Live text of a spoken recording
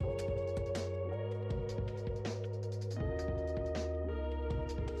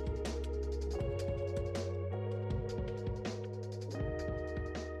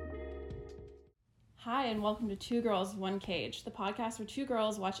Hi, and welcome to Two Girls, One Cage, the podcast where two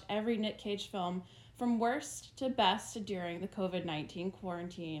girls watch every Nick Cage film from worst to best during the COVID-19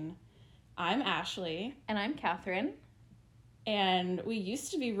 quarantine. I'm Ashley. And I'm Kathryn. And we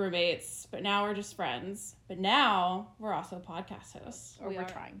used to be roommates, but now we're just friends. But now we're also podcast hosts. Or we're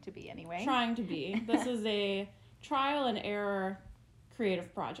trying to be anyway. Trying to be. This is a trial and error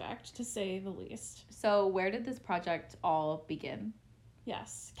creative project, to say the least. So where did this project all begin?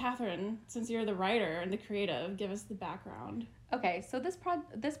 Yes. Kathryn, since you're the writer and the creative, give us the background. Okay, so this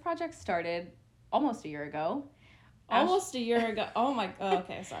project started almost a year ago. Almost a year ago. Oh my,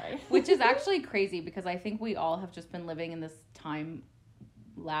 okay, sorry. Which is actually crazy because I think we all have just been living in this time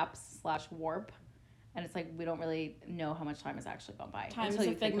lapse / warp. And it's like we don't really know how much time has actually gone by. Time is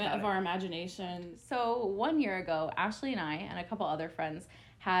a figment of our imagination. So 1 year ago, Ashley and I and a couple other friends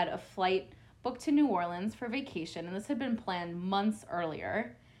had a flight booked to New Orleans for vacation. And this had been planned months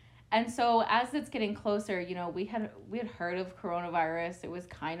earlier. And so as it's getting closer, you know, we had heard of coronavirus. It was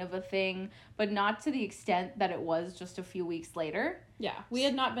kind of a thing, but not to the extent that it was just a few weeks later. Yeah, we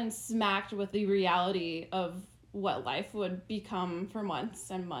had not been smacked with the reality of what life would become for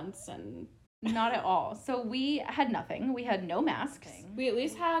months and months and... Not at all. So we had nothing. We had no masks. We at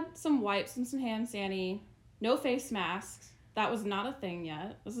least had some wipes and some hand sanitizer. No face masks. That was not a thing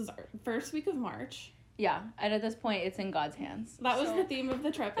yet. This is our first week of March. Yeah, and at this point, it's in God's hands. That was the theme of the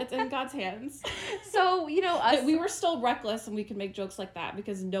trip. It's in God's hands. So, you know, we were still reckless and we could make jokes like that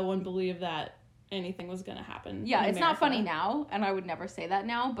because no one believed that anything was going to happen. Yeah, it's not funny now, and I would never say that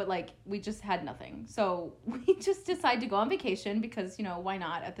now, but, like, we just had nothing. So we just decided to go on vacation because, you know, why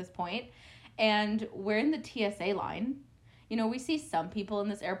not at this point? And we're in the TSA line. You know, we see some people in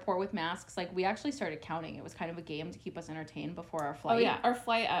this airport with masks. Like, we actually started counting. It was kind of a game to keep us entertained before our flight. Oh, yeah. Our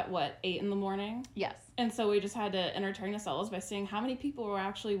flight at, 8 in the morning? Yes. And so we just had to entertain ourselves by seeing how many people were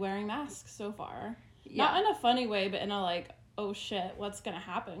actually wearing masks so far. Yeah. Not in a funny way, but in a, like, oh, shit, what's going to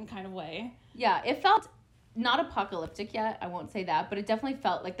happen kind of way. Yeah, it felt not apocalyptic yet. I won't say that. But it definitely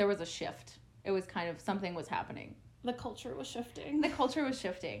felt like there was a shift. It was kind of something was happening. The culture was shifting. The culture was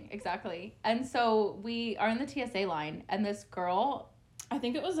shifting, exactly. And so we are in the TSA line, and this girl... I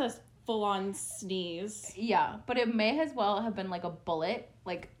think it was a full-on sneeze. Yeah, but it may as well have been like a bullet,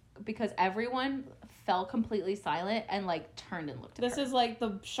 like, because everyone fell completely silent and, like, turned and looked at her. This is like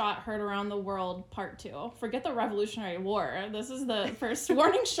the shot heard around the world part 2. Forget the Revolutionary War. This is the first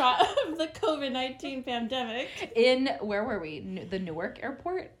warning shot of the COVID-19 pandemic. Where were we? The Newark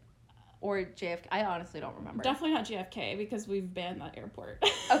airport? Or JFK? I honestly don't remember. Definitely not JFK because we've banned that airport.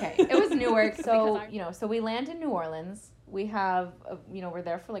 Okay, it was Newark. So, so we land in New Orleans. We have, we're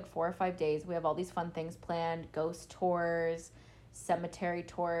there for like 4 or 5 days. We have all these fun things planned, ghost tours, cemetery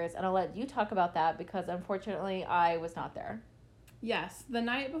tours. And I'll let you talk about that because unfortunately I was not there. Yes, the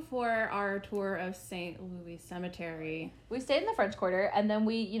night before our tour of St. Louis Cemetery. We stayed in the French Quarter and then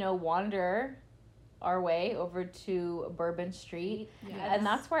we, wander our way over to Bourbon Street. Yes. And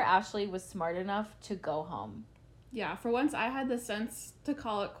that's where Ashley was smart enough to go home. Yeah, for once I had the sense to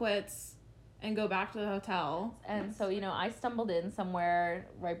call it quits and go back to the hotel. And so, I stumbled in somewhere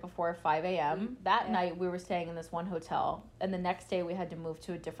right before 5 a.m. That night we were staying in this one hotel. And the next day we had to move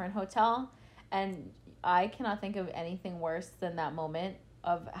to a different hotel. And I cannot think of anything worse than that moment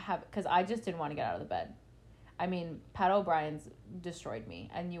of because I just didn't want to get out of the bed. I mean, Pat O'Brien's destroyed me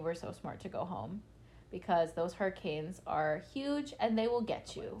and you were so smart to go home. Because those hurricanes are huge and they will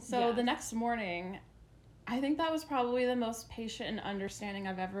get you. So The next morning, I think that was probably the most patient and understanding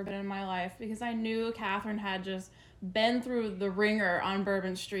I've ever been in my life because I knew Kathryn had just been through the ringer on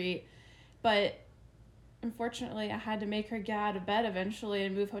Bourbon Street. But unfortunately, I had to make her get out of bed eventually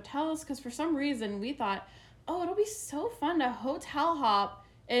and move hotels because for some reason we thought, oh, it'll be so fun to hotel hop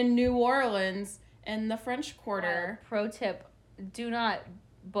in New Orleans in the French Quarter. Pro tip, do not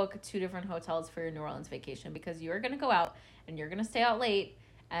book 2 different hotels for your New Orleans vacation because you're going to go out and you're going to stay out late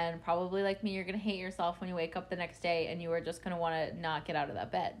and probably like me, you're going to hate yourself when you wake up the next day and you are just going to want to not get out of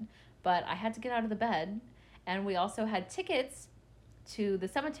that bed. But I had to get out of the bed and we also had tickets to the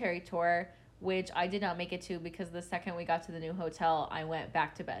cemetery tour, which I did not make it to because the second we got to the new hotel, I went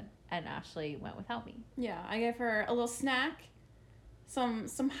back to bed and Ashley went without me. Yeah, I gave her a little snack, some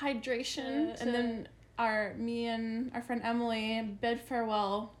hydration, and then me and our friend Emily bid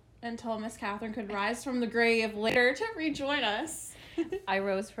farewell until Miss Kathryn could rise from the grave later to rejoin us. I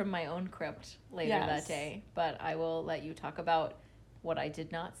rose from my own crypt later that day, but I will let you talk about what I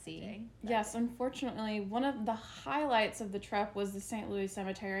did not see. Yes, unfortunately, one of the highlights of the trip was the St. Louis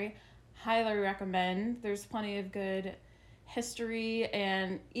Cemetery. Highly recommend. There's plenty of good history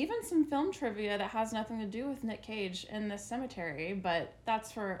and even some film trivia that has nothing to do with Nick Cage in this cemetery, but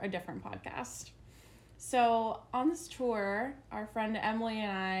that's for a different podcast. So on this tour, our friend Emily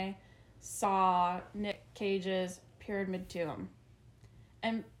and I saw Nick Cage's Pyramid Tomb.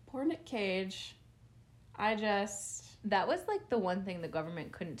 And poor Nick Cage, That was like the one thing the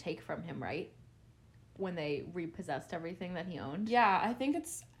government couldn't take from him, right? When they repossessed everything that he owned. Yeah, I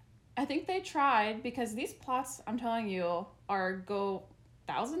think they tried, because these plots, I'm telling you, go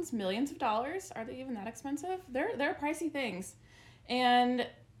thousands, millions of dollars. Are they even that expensive? They're pricey things. And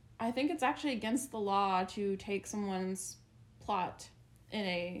I think it's actually against the law to take someone's plot in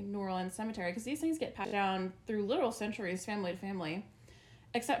a New Orleans cemetery, because these things get passed down through literal centuries, family to family.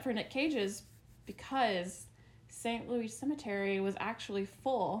 Except for Nick Cage's, because St. Louis Cemetery was actually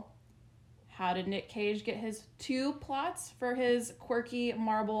full. How did Nick Cage get his 2 plots for his quirky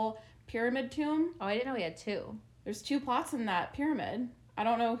marble pyramid tomb? Oh, I didn't know he had 2. There's 2 plots in that pyramid. I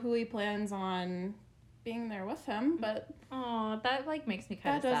don't know who he plans on being there with him, but... Oh, that, like, makes me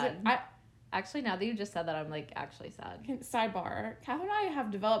kind of sad. Actually, now that you just said that, I'm, like, actually sad. Sidebar. Kathryn and I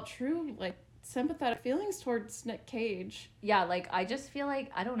have developed true, like, sympathetic feelings towards Nick Cage. Yeah, like, I just feel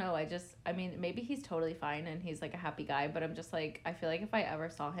like, I don't know, I mean, maybe he's totally fine and he's, like, a happy guy, but I'm just, like, I feel like if I ever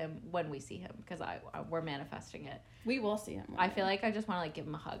saw him, when we see him, because we're manifesting it. We will see him. I feel like I just want to, like, give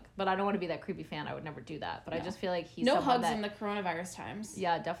him a hug, but I don't want to be that creepy fan. I would never do that, but I just feel like he's no hugs in the coronavirus times.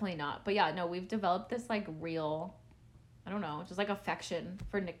 Yeah, definitely not. But yeah, no, we've developed this, like, real, I don't know, just, like, affection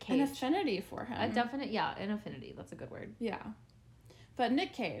for Nick Cage. An affinity for him. An affinity. That's a good word. Yeah. But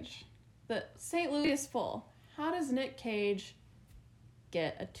Nick Cage... The St. Louis is full. How does Nick Cage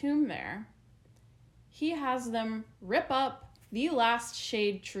get a tomb there? He has them rip up the last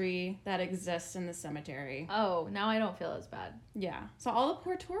shade tree that exists in the cemetery. Oh, now I don't feel as bad. Yeah. So all the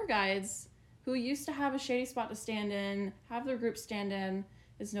poor tour guides who used to have a shady spot to stand in, have their group stand in,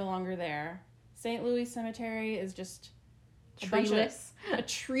 is no longer there. St. Louis Cemetery is just treeless. A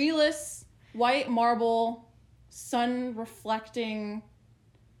treeless, white marble, sun reflecting...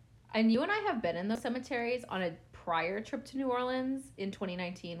 And you and I have been in those cemeteries on a prior trip to New Orleans in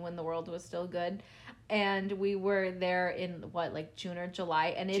 2019 when the world was still good. And we were there in, June or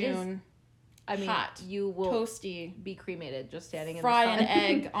July. And it is, I mean, hot, you will toasty, be cremated just standing in fry the sun. an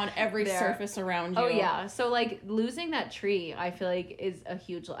egg on every surface around you. Oh, yeah. So, like, losing that tree, I feel like, is a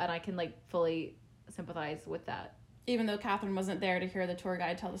huge... And I can, like, fully sympathize with that. Even though Kathryn wasn't there to hear the tour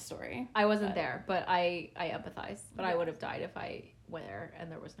guide tell the story. I wasn't there, but I empathize. But I would have died if I went there and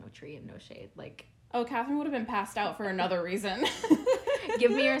there was no tree and no shade. Like, oh, Kathryn would have been passed out for another reason.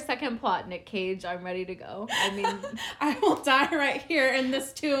 Give me your second plot, Nick Cage. I'm ready to go. I mean, I will die right here in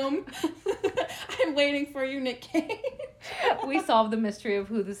this tomb. I'm waiting for you, Nick Cage. We solved the mystery of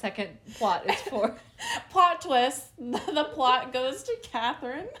who the second plot is for. Plot twist. The plot goes to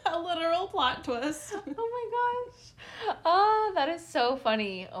Kathryn. A literal plot twist. Oh my gosh. Oh, that is so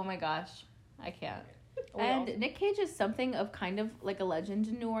funny. Oh my gosh. I can't. And Nick Cage is something of kind of like a legend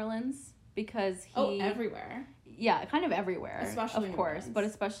in New Orleans because he... Oh, everywhere. Yeah, kind of everywhere. Especially of course, but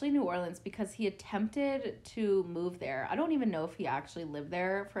especially New Orleans because he attempted to move there. I don't even know if he actually lived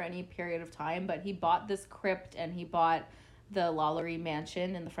there for any period of time, but he bought this crypt and he bought the Lalaurie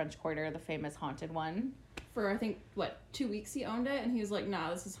Mansion in the French Quarter, the famous haunted one. For, I think, 2 weeks he owned it, and he was like, nah,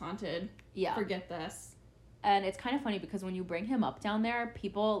 this is haunted. Yeah. Forget this. And it's kind of funny because when you bring him up down there,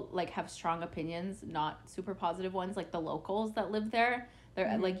 people, like, have strong opinions, not super positive ones, like the locals that live there.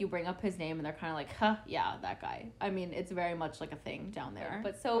 They're like, you bring up his name and they're kind of like, huh, yeah, that guy. I mean, it's very much like a thing down there.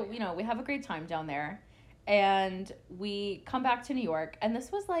 But so, you know, we have a great time down there. And we come back to New York. And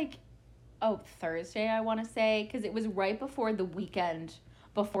this was like, Thursday, I want to say. Because it was right before the weekend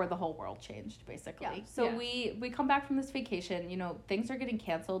before the whole world changed, basically. Yeah. So we come back from this vacation. You know, things are getting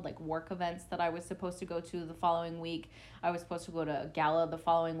canceled, like work events that I was supposed to go to the following week. I was supposed to go to a gala the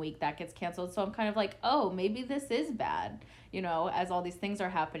following week. That gets canceled. So I'm kind of like, oh, maybe this is bad, you know, as all these things are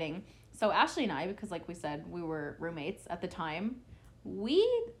happening. So Ashley and I, because like we said, we were roommates at the time, we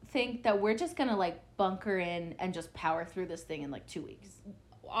think that we're just going to like bunker in and just power through this thing in like 2 weeks.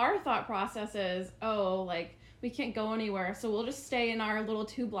 Our thought process is, we can't go anywhere, so we'll just stay in our little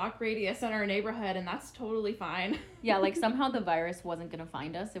 2-block radius in our neighborhood, and that's totally fine. Yeah, like somehow the virus wasn't going to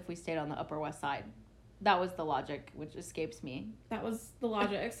find us if we stayed on the Upper West Side. That was the logic, which escapes me. That was the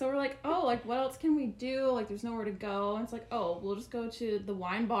logic. So we're like, what else can we do? Like, there's nowhere to go. And it's like, we'll just go to the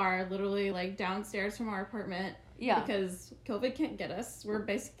wine bar, literally, like, downstairs from our apartment. Yeah. Because COVID can't get us. We're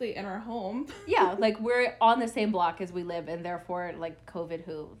basically in our home. Yeah, like, we're on the same block as we live, and therefore, like, COVID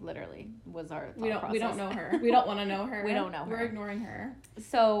who, literally, was our thought process. We don't know her. We don't want to know her. We don't know her. We're ignoring her.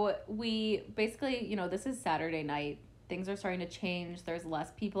 So we basically, you know, this is Saturday night. Things are starting to change. There's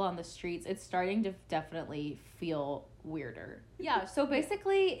less people on the streets. It's starting to definitely feel weirder. Yeah, so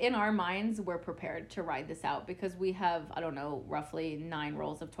basically in our minds we're prepared to ride this out because we have, I don't know, roughly 9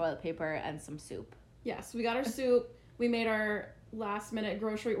 rolls of toilet paper and some soup. Yes, we got our soup. We made our last minute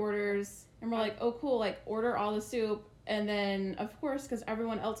grocery orders and we're like, oh cool, like order all the soup. And then of course, because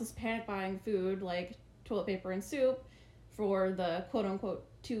everyone else is panic buying food like toilet paper and soup for the quote unquote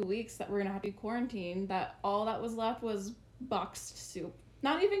 2 weeks that we're gonna have to be quarantined, that all that was left was boxed soup.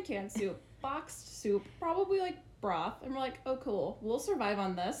 Not even canned soup, boxed soup, probably like broth. And we're like, oh cool, we'll survive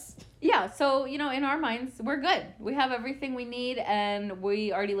on this. Yeah, so, you know, in our minds, we're good. We have everything we need, and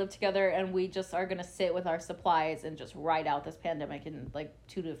we already live together, and we just are going to sit with our supplies and just ride out this pandemic in, like,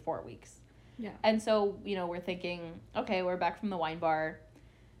 2 to 4 weeks. Yeah. And so, you know, we're thinking, okay, we're back from the wine bar.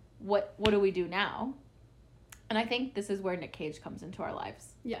 What do we do now? And I think this is where Nick Cage comes into our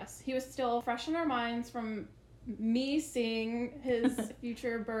lives. Yes, he was still fresh in our minds from me seeing his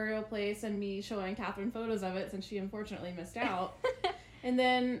future burial place and me showing Kathryn photos of it since she unfortunately missed out. And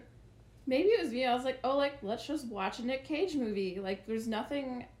then maybe it was me. I was like, oh, like, let's just watch a Nick Cage movie. Like, there's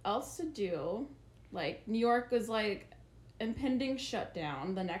nothing else to do. Like, New York was, like, impending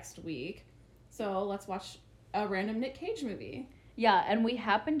shutdown the next week. So let's watch a random Nick Cage movie. Yeah, and we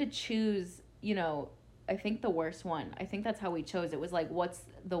happened to choose, you know, I think the worst one. I think that's how we chose. It was like, what's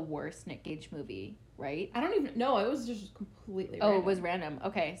the worst Nick Cage movie, right? I don't even know. It was just completely random. Oh, it was random.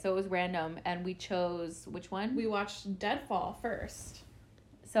 Okay, so it was random, and we chose which one? We watched Deadfall first.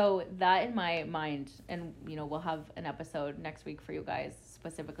 So that in my mind, and, you know, we'll have an episode next week for you guys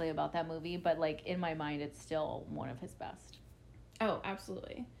specifically about that movie, but, like, in my mind, it's still one of his best. Oh,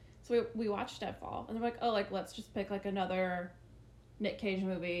 absolutely. So we watched Deadfall, and they're like, oh, like, let's just pick, like, another Nick Cage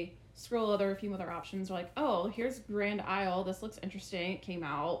movie. Scroll a few other options. We're like, oh, here's Grand Isle. This looks interesting. It came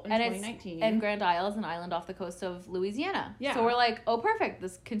out in 2019. And Grand Isle is an island off the coast of Louisiana. Yeah. So we're like, oh, perfect.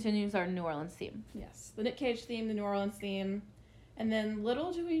 This continues our New Orleans theme. Yes. The Nick Cage theme, the New Orleans theme. And then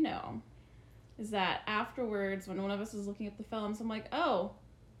little do we know is that afterwards, when one of us was looking at the films, I'm like, oh,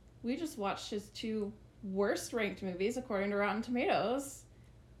 we just watched his 2 worst ranked movies according to Rotten Tomatoes.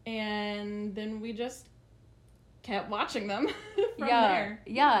 And then we just kept watching them from there.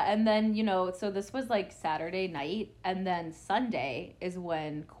 Yeah, and then, you know, so this was like Saturday night, and then Sunday is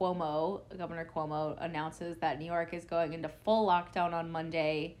when Governor Cuomo announces that New York is going into full lockdown on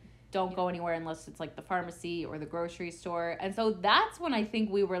Monday. Don't go anywhere unless it's like the pharmacy or the grocery store. And so that's when I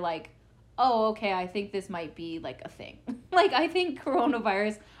think we were like, oh, okay, I think this might be like a thing. Like, I think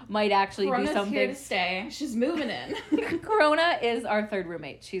coronavirus might actually Corona's be something. Here to stay. She's moving in. Corona is our 3rd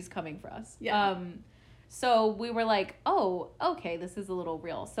roommate. She's coming for us. Yeah. So we were like, oh, okay, this is a little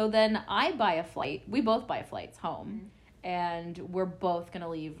real. So then I buy a flight. We both buy flights home. Mm-hmm. And we're both going to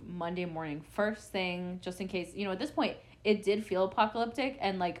leave Monday morning first thing, just in case, you know, at this point, it did feel apocalyptic.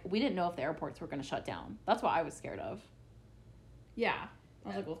 And, like, we didn't know if the airports were going to shut down. That's what I was scared of. Yeah. I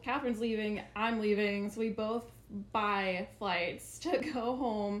was like, well, Kathryn's leaving, I'm leaving. So we both buy flights to go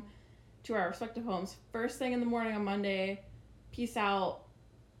home to our respective homes. First thing in the morning on Monday, peace out.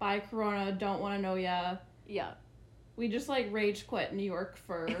 Bye, Corona, don't want to know ya. Yeah. We just, like, rage quit New York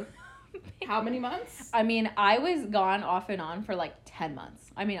for how many months? I mean, I was gone off and on for, like, 10 months.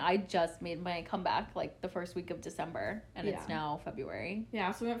 I mean, I just made my comeback, like, the first week of December, and it's now February.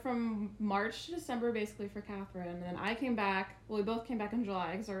 Yeah, so we went from March to December, basically, for Kathryn, and then I came back. Well, we both came back in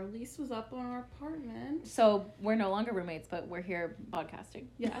July, because our lease was up on our apartment. So we're no longer roommates, but we're here podcasting.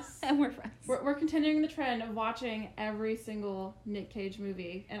 Yes. And we're friends. We're continuing the trend of watching every single Nick Cage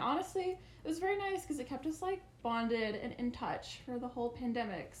movie, and honestly, it was very nice, because it kept us, like, bonded and in touch for the whole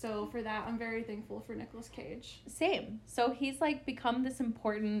pandemic. So for that, I'm very thankful for Nicolas Cage. Same. So he's, like, become this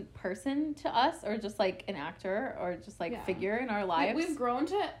important person to us, or just, like, an actor, or just, like, figure in our lives. We've grown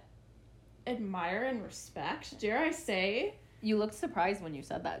to admire and respect, dare I say. You looked surprised when you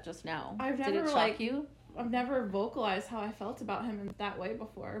said that just now. Did it shock you? I've never vocalized how I felt about him in that way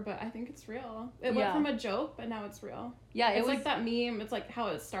before, but I think it's real. It went from a joke, but now it's real. Yeah, it's like that meme. It's like how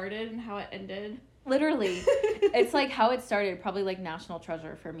it started and how it ended. Literally. It's like how it started, probably like National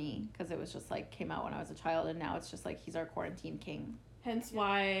Treasure for me, because it was just like came out when I was a child, and now it's just like he's our quarantine king. Hence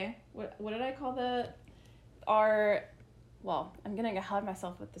why, what did I call well, I'm getting ahead of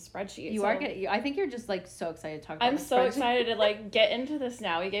myself with the spreadsheet. I think you're just like so excited to talk about I'm so excited to like get into this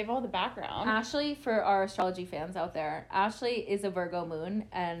now. We gave all the background. Ashley, for our astrology fans out there, Ashley is a Virgo moon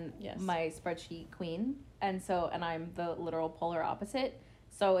and my spreadsheet queen. And I'm the literal polar opposite.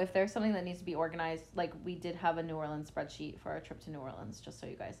 So if there's something that needs to be organized, like we did have a New Orleans spreadsheet for our trip to New Orleans, just so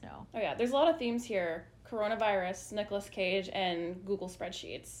you guys know. Oh yeah, there's a lot of themes here. Coronavirus, Nicolas Cage, and Google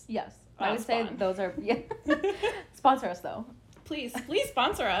spreadsheets. Yes. I would say those are, Sponsor us, though. Please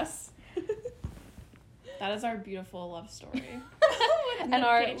sponsor us. That is our beautiful love story. And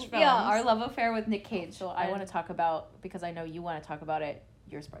our love affair with Nick Cage. So I want to talk about, because I know you want to talk about it,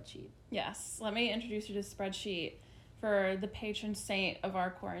 your spreadsheet. Yes. Let me introduce you to the spreadsheet for the patron saint of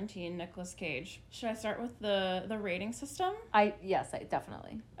our quarantine, Nicolas Cage. Should I start with the rating system? Yes,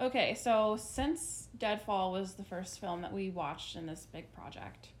 definitely. Okay, so since Deadfall was the first film that we watched in this big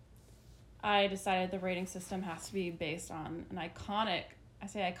project, I decided the rating system has to be based on an iconic, I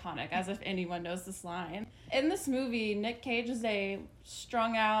say iconic as if anyone knows this line. In this movie, Nick Cage is a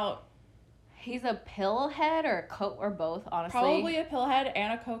strung out... He's a pill head or a coke or both, honestly. Probably a pill head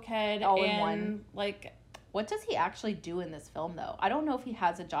and a coke head. All in one. Like... What does he actually do in this film, though? I don't know if he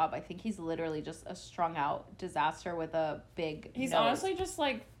has a job. I think he's literally just a strung out disaster with a big He's nose. honestly just,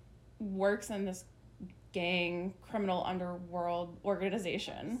 like, works in this gang criminal underworld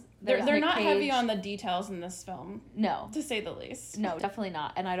organization. They're not heavy on the details in this film. No. To say the least. No, definitely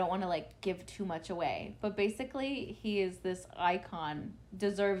not. And I don't want to like give too much away. But basically he is this icon,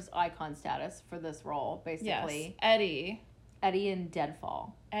 deserves icon status for this role, basically. Yes. Eddie in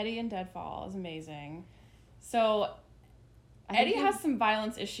Deadfall. Eddie in Deadfall is amazing. So Eddie has some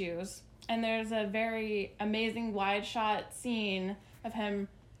violence issues, and there's a very amazing wide shot scene of him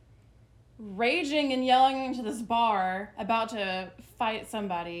raging and yelling into this bar about to fight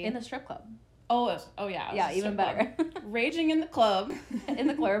somebody in the strip club. Oh yeah. Yeah, even better. Raging in the club. In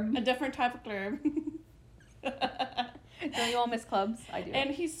the club. A different type of club. Don't you all miss clubs? I do. And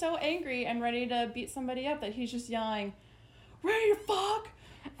he's so angry and ready to beat somebody up that he's just yelling, "Ready to fuck!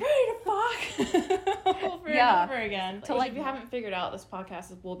 Ready to fuck!" over and over again. So, if you haven't figured out, this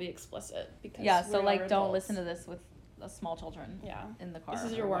podcast will be explicit because so like don't listen to this with small children. Yeah. In the car. This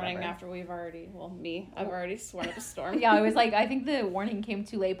is your warning after I've already sworn up a storm. Yeah, I was like, I think the warning came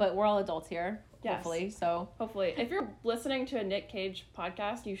too late, but we're all adults here. Yes. Hopefully. So hopefully, if you're listening to a Nick Cage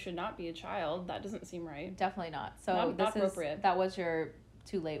podcast, you should not be a child. That doesn't seem right. Definitely not. So not appropriate. That was your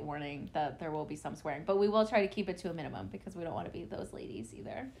too late warning that there will be some swearing, but we will try to keep it to a minimum because we don't want to be those ladies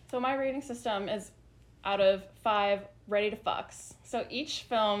either. So my rating system is out of 5 ready to fucks. So each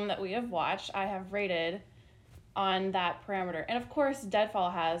film that we have watched, I have rated on that parameter. And of course,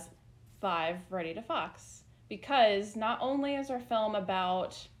 Deadfall has 5 ready to fucks because not only is our film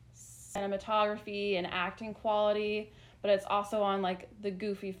about cinematography and acting quality, but it's also on like the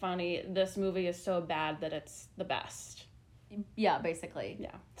goofy, funny, this movie is so bad that it's the best. Yeah, basically.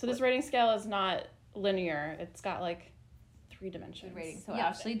 Yeah. So this rating scale is not linear. It's got like 3 dimensions. Rating. So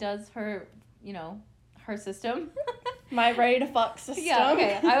Ashley does her, her system. My ready to fuck system. Yeah,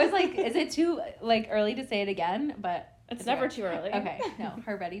 okay. I was like, is it too like early to say it again? But it's never too early. Okay. No,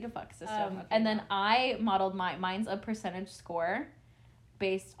 her ready to fuck system. Okay, and then I modeled mine's a percentage score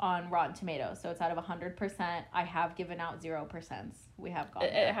based on Rotten Tomatoes. So it's out of 100%. I have given out 0%. We have gone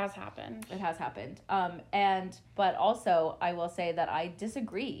there. It has happened. It has happened. But also I will say that I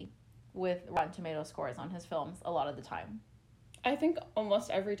disagree with Rotten Tomatoes scores on his films a lot of the time. I think almost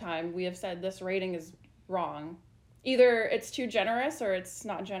every time we have said this rating is wrong. Either it's too generous or it's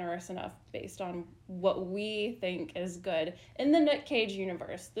not generous enough based on what we think is good. In the Nick Cage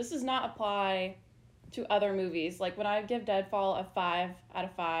universe, this does not apply to other movies. Like when I give Deadfall a 5 out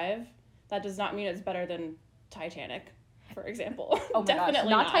of 5, that does not mean it's better than Titanic, for example. Oh my Definitely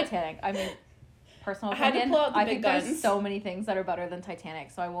gosh, not Titanic. I mean, personal opinion, I think there's so many things that are better than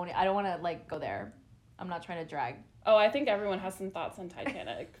Titanic, so I don't want to like go there. I'm not trying to drag. Oh, I think everyone has some thoughts on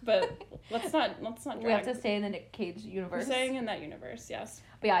Titanic, but let's not drag. We have to stay in the Nick Cage universe. We're staying in that universe, yes.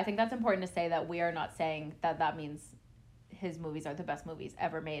 But yeah, I think that's important to say that we are not saying that means his movies are the best movies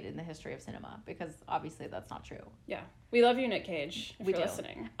ever made in the history of cinema, because obviously that's not true. Yeah. We love you, Nick Cage, if you're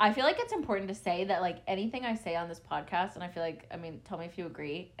listening. I feel like it's important to say that like anything I say on this podcast, and I feel like, I mean, tell me if you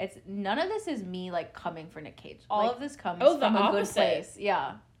agree, it's none of this is me like coming for Nick Cage. All of this comes from a good place.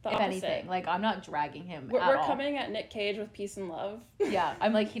 Yeah. If anything, like I'm not dragging him. We're coming at Nick Cage with peace and love. Yeah,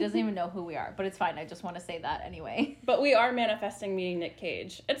 I'm like, he doesn't even know who we are, but it's fine. I just want to say that anyway. But we are manifesting meeting Nick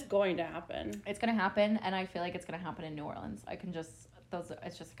Cage. It's going to happen. It's gonna happen, and I feel like it's gonna happen in New Orleans.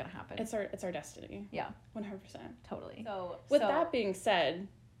 It's just gonna happen. It's our destiny. Yeah, 100%. Totally. With that being said,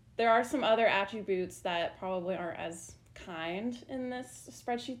 there are some other attributes that probably aren't as kind in this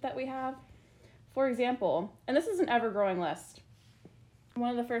spreadsheet that we have. For example, and this is an ever-growing list. One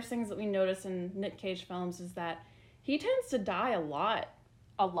of the first things that we notice in Nick Cage films is that he tends to die a lot.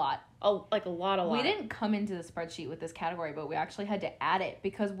 A lot. A lot. We didn't come into the spreadsheet with this category, but we actually had to add it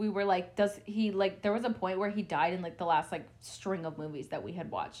because we were like, does he, like, there was a point where he died in, like, the last, like, string of movies that we had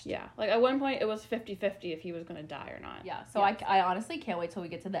watched. Yeah. Like, at one point, it was 50-50 if he was going to die or not. Yeah. So I honestly can't wait till we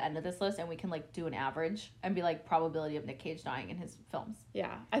get to the end of this list and we can, like, do an average and be like, probability of Nick Cage dying in his films.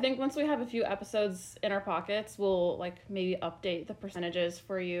 Yeah. I think once we have a few episodes in our pockets, we'll, like, maybe update the percentages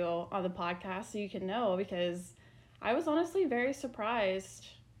for you on the podcast so you can know, because I was honestly very surprised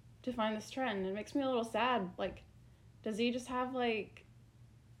to find this trend. It makes me a little sad. Like, does he just have, like,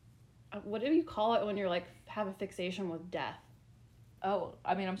 what do you call it when you're, like, have a fixation with death? Oh,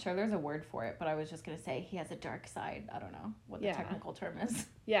 I mean, I'm sure there's a word for it, but I was just going to say he has a dark side. I don't know what the technical term is.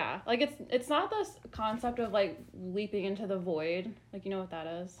 Yeah. Like, it's not this concept of, like, leaping into the void. Like, you know what that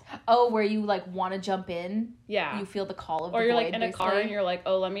is? Oh, where you, like, want to jump in? Yeah. You feel the call of the void. Or you're, void, like, in a car and you're like,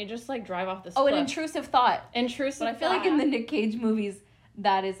 oh, let me just, like, drive off this cliff. An intrusive thought. But I feel like in the Nick Cage movies,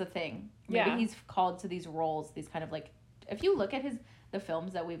 that is a thing. Maybe he's called to these roles, these kind of, like, if you look at the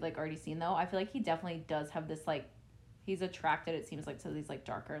films that we've, like, already seen, though, I feel like he definitely does have this, like, he's attracted, it seems like, to these, like,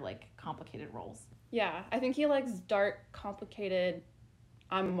 darker, like, complicated roles. Yeah, I think he likes dark, complicated,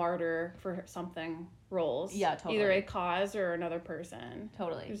 I'm a martyr for something roles. Yeah, totally. Either a cause or another person.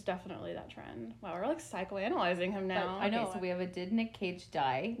 Totally. There's definitely that trend. Wow, we're, like, psychoanalyzing him now. But I know, so we have a Did Nick Cage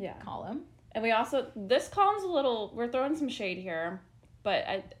Die column. And we also, this column's a little, we're throwing some shade here.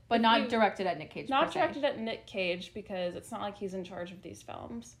 But not directed at Nick Cage. Not directed at Nick Cage, because it's not like he's in charge of these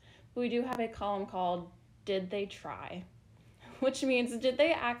films. But we do have a column called Did They Try? Which means, did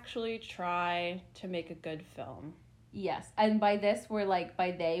they actually try to make a good film? Yes. And by this, we're like,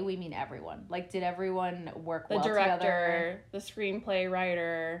 by they, we mean everyone. Like, did everyone work well together? The director, the screenplay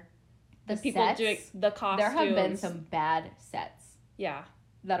writer, the people sets, doing the costumes. There have been some bad sets. Yeah.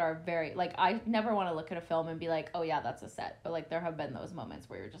 That are very, like, I never want to look at a film and be like, oh yeah, that's a set. But, like, there have been those moments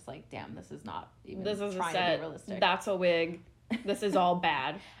where you're just like, damn, this is not even trying to be realistic. That's a wig. This is all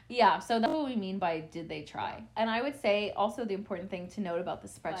bad. Yeah, so that's what we mean by did they try. And I would say also the important thing to note about the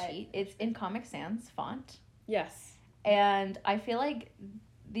spreadsheet, it's in Comic Sans font. Yes. And I feel like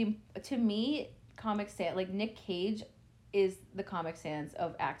to me, Comic Sans, like, Nick Cage is the Comic Sans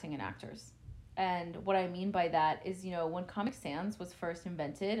of acting and actors. And what I mean by that is, you know, when Comic Sans was first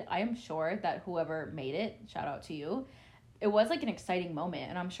invented, I am sure that whoever made it, shout out to you, it was like an exciting moment.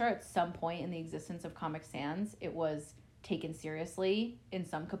 And I'm sure at some point in the existence of Comic Sans, it was taken seriously in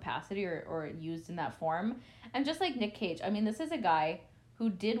some capacity or used in that form. And just like Nick Cage, I mean, this is a guy who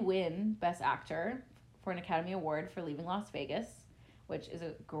did win Best Actor for an Academy Award for Leaving Las Vegas, which is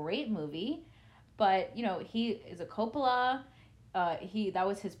a great movie. But, you know, he is a Coppola. That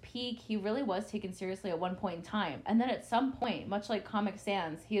was his peak. He really was taken seriously at one point in time. And then at some point, much like Comic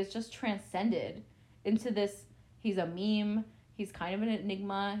Sans, he has just transcended into this, he's a meme, he's kind of an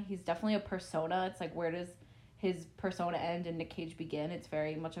enigma, he's definitely a persona. It's like, where does his persona end and Nick Cage begin? It's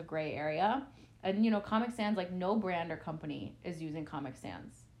very much a gray area. And, you know, Comic Sans, like, no brand or company is using Comic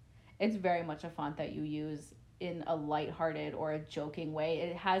Sans. It's very much a font that you use in a lighthearted or a joking way.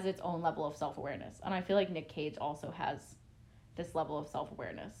 It has its own level of self-awareness. And I feel like Nick Cage also has this level of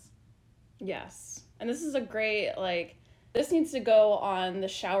self-awareness. Yes. And this is a great, like, this needs to go on the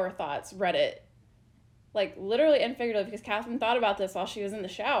Shower Thoughts Reddit. Like, literally and figuratively, because Kathryn thought about this while she was in the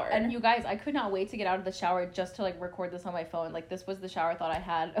shower. And you guys, I could not wait to get out of the shower just to, like, record this on my phone. Like, this was the shower thought I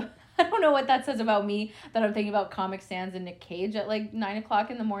had. I don't know what that says about me, that I'm thinking about Comic Sans and Nick Cage at, like, 9 o'clock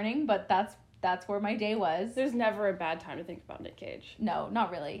in the morning, but that's where my day was. There's never a bad time to think about Nick Cage. No, not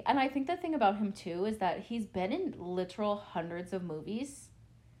really. And I think the thing about him, too, is that he's been in literal hundreds of movies.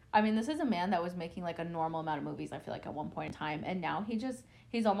 I mean, this is a man that was making, like, a normal amount of movies, I feel like, at one point in time. And now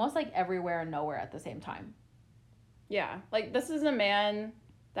he's almost, like, everywhere and nowhere at the same time. Yeah. Like, this is a man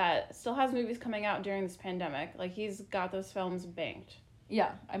that still has movies coming out during this pandemic. Like, he's got those films banked.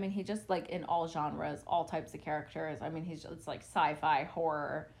 Yeah. I mean, he just, like, in all genres, all types of characters. I mean, it's, like, sci-fi,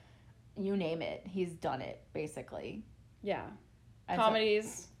 horror, you name it, he's done it, basically. Yeah. And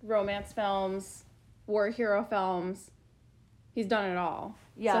comedies, romance films, war hero films. He's done it all.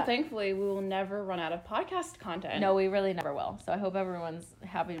 Yeah. So thankfully, we will never run out of podcast content. No, we really never will. So I hope everyone's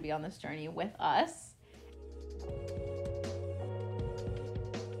happy to be on this journey with us.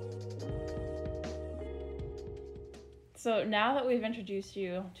 So now that we've introduced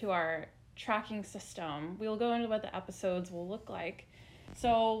you to our tracking system, we'll go into what the episodes will look like.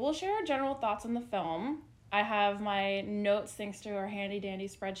 So we'll share our general thoughts on the film. I have my notes thanks to our handy dandy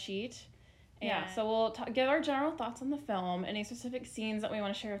spreadsheet. Yeah, so we'll give our general thoughts on the film, any specific scenes that we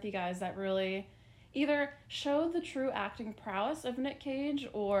want to share with you guys that really either show the true acting prowess of Nick Cage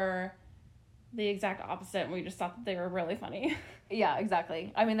or the exact opposite, and we just thought that they were really funny. Yeah,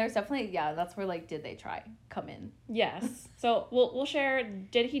 exactly. I mean, there's definitely, yeah, that's where, like, did they try come in. Yes. So we'll share,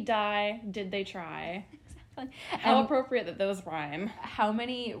 did he die? Did they try? Exactly. How appropriate that those rhyme. How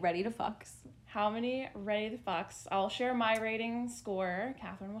many ready to fucks? How many ready to fucks? I'll share my rating score.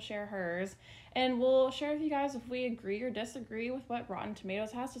 Kathryn will share hers. And we'll share with you guys if we agree or disagree with what Rotten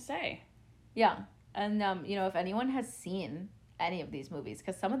Tomatoes has to say. Yeah. And, you know, if anyone has seen any of these movies,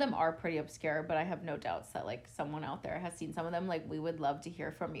 because some of them are pretty obscure, but I have no doubts that, like, someone out there has seen some of them. Like, we would love to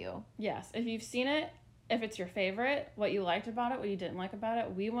hear from you. Yes, if you've seen it, if it's your favorite, what you liked about it, what you didn't like about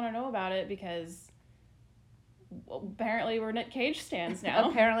it, we want to know about it, because apparently we're Nick Cage stans now.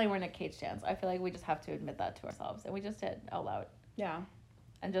 Apparently we're Nick Cage stans. I feel like we just have to admit that to ourselves, and we just did out loud. Yeah.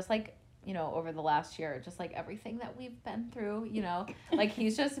 And just, like, you know, over the last year, just, like, everything that we've been through, you know, like,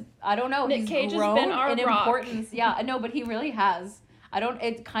 he's just, I don't know, Nick Cage grown has been our in rock. importance. Yeah, no, but he really has.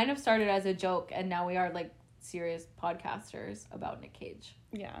 It kind of started as a joke, and now we are, like, serious podcasters about Nick Cage.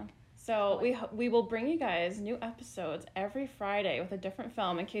 Yeah. So we will bring you guys new episodes every Friday with a different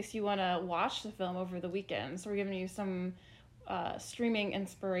film in case you want to watch the film over the weekend. So we're giving you some streaming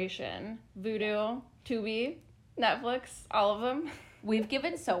inspiration. Vudu, Tubi, Netflix, all of them. We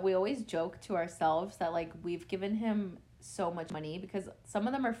always joke to ourselves that, like, we've given him so much money, because some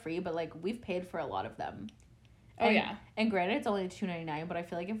of them are free, but, like, we've paid for a lot of them. Oh, yeah. And granted, it's only $2.99, but I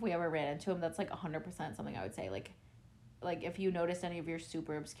feel like if we ever ran into him, that's, like, 100% something I would say. Like, if you noticed any of your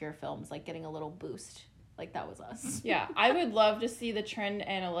super obscure films, like, getting a little boost, like, that was us. Yeah, I would love to see the trend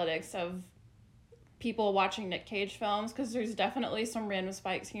analytics of people watching Nick Cage films, because there's definitely some random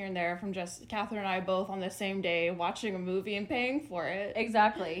spikes here and there from just Kathryn and I both on the same day watching a movie and paying for it.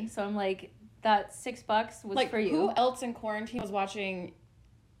 Exactly. So I'm like, that $6 was like, for you. Who else in quarantine was watching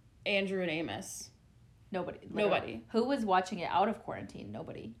Andrew and Amos? Nobody. Literally. Nobody. Who was watching it out of quarantine?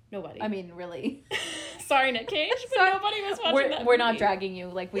 Nobody. Nobody. I mean, really. Sorry, Nick Cage, but nobody was watching that We're movie. not dragging you,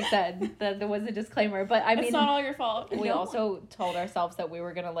 like we said. There was a disclaimer, but I mean, it's not all your fault. We also told ourselves that we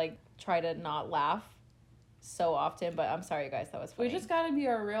were gonna, like, try to not laugh so often, but I'm sorry, guys, that was funny. We just gotta be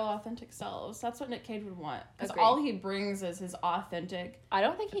our real, authentic selves. That's what Nick Cage would want. Because Agreed. all he brings is his authentic. I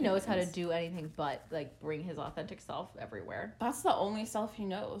don't think he knows how to do anything but, like, bring his authentic self everywhere. That's the only self he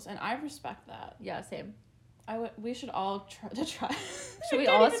knows, and I respect that. Yeah, same. We should all try. Should we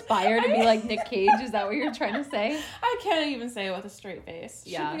all aspire to be like Nick Cage? Is that what you're trying to say? I can't even say it with a straight face.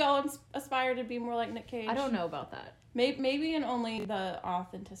 Yeah. Should we all aspire to be more like Nick Cage? I don't know about that. Maybe in only the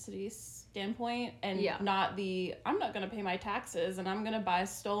authenticity standpoint, and not the, I'm not going to pay my taxes and I'm going to buy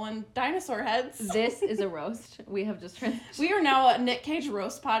stolen dinosaur heads. This is a roast. We have just transitioned. We are now a Nick Cage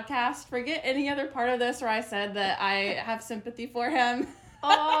roast podcast. Forget any other part of this where I said that I have sympathy for him.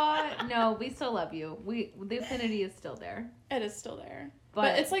 Oh, no, we still love you. The affinity is still there. It is still there.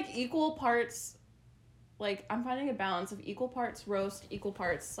 But it's like equal parts, like, I'm finding a balance of equal parts roast, equal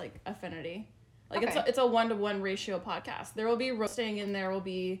parts, like, affinity. Like, it's a 1-to-1 ratio podcast. There will be roasting and there will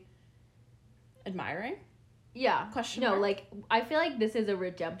be admiring. Yeah. Question mark. Like, I feel like this is a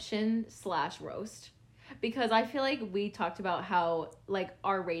redemption/roast. Because I feel like we talked about how, like,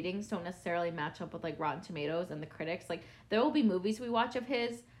 our ratings don't necessarily match up with, like, Rotten Tomatoes and the critics. Like, there will be movies we watch of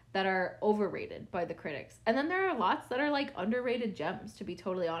his that are overrated by the critics. And then there are lots that are, like, underrated gems, to be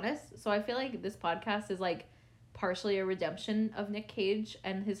totally honest. So I feel like this podcast is, like, partially a redemption of Nick Cage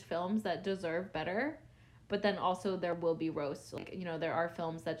and his films that deserve better. But then also there will be roasts. Like, you know, there are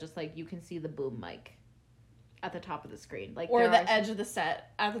films that just, like, you can see the boom mic at the top of the screen, like, or the edge of the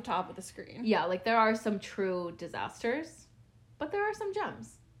set at the top of the screen. Yeah, like, there are some true disasters, but there are some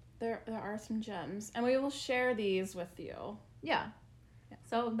gems. There are some gems, and we will share these with you. Yeah.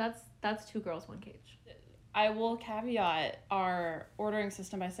 So that's 2 Girls, 1 Cage. I will caveat our ordering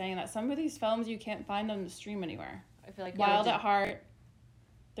system by saying that some of these films you can't find on the stream anywhere. I feel like Wild at Heart.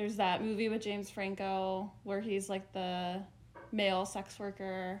 There's that movie with James Franco where he's, like, the male sex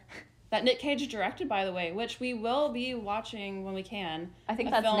worker. That Nick Cage directed, by the way, which we will be watching when we can. I think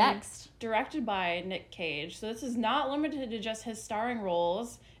that's next. Directed by Nick Cage. So this is not limited to just his starring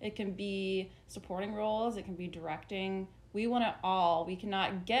roles. It can be supporting roles. It can be directing. We want it all. We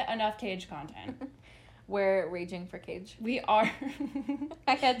cannot get enough Cage content. We're raging for Cage. We are.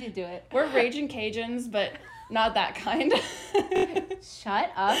 I had to do it. We're raging Cajuns, but not that kind.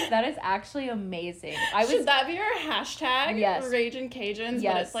 Shut up. That is actually amazing. Should that be our hashtag? Yes. Raging Cajuns,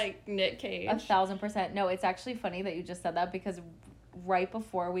 yes. But it's like Nick Cage. 1,000%. No, it's actually funny that you just said that, because right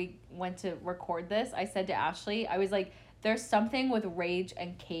before we went to record this, I said to Ashley, I was like, there's something with rage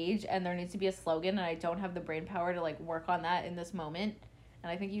and cage, and there needs to be a slogan, and I don't have the brain power to, like, work on that in this moment.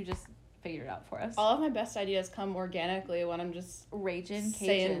 And I think you just figured it out for us. All of my best ideas come organically when I'm just Raging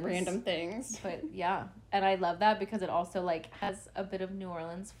saying Cajuns. random things. But yeah, and I love that because it also like has a bit of New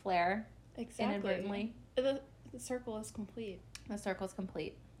Orleans flair. Exactly. Inadvertently. The circle is complete. The circle's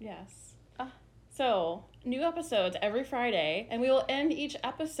complete. Yes. So, new episodes every Friday, and we will end each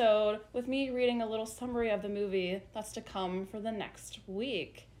episode with me reading a little summary of the movie that's to come for the next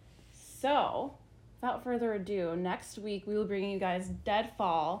week. So, without further ado, next week we will bring you guys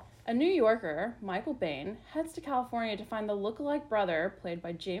Deadfall. A New Yorker, Michael Bain, heads to California to find the lookalike brother, played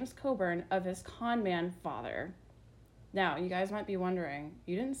by James Coburn, of his con man father. Now, you guys might be wondering,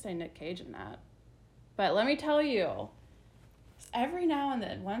 you didn't say Nick Cage in that. But let me tell you, every now and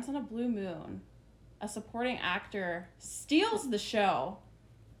then, once on a blue moon, a supporting actor steals the show,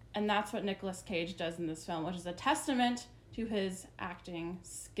 and that's what Nicolas Cage does in this film, which is a testament to his acting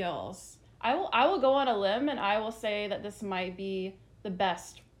skills. I will go on a limb, and I will say that this might be the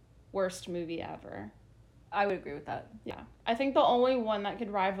best, worst movie ever. I would agree with that. Yeah. I think the only one that could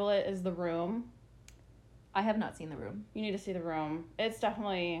rival it is The Room. I have not seen The Room. You need to see The Room. It's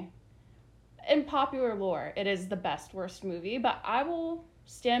definitely, in popular lore, it is the best, worst movie, but I will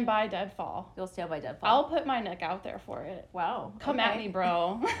stand by Deadfall. You'll stand by Deadfall. I'll put my neck out there for it. Wow. Come at me,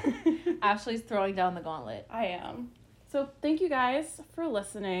 bro. Ashley's throwing down the gauntlet. I am. So thank you guys for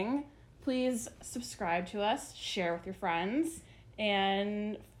listening. Please subscribe to us, share with your friends,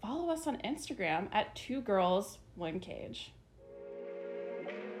 and follow us on Instagram at 2girls1cage.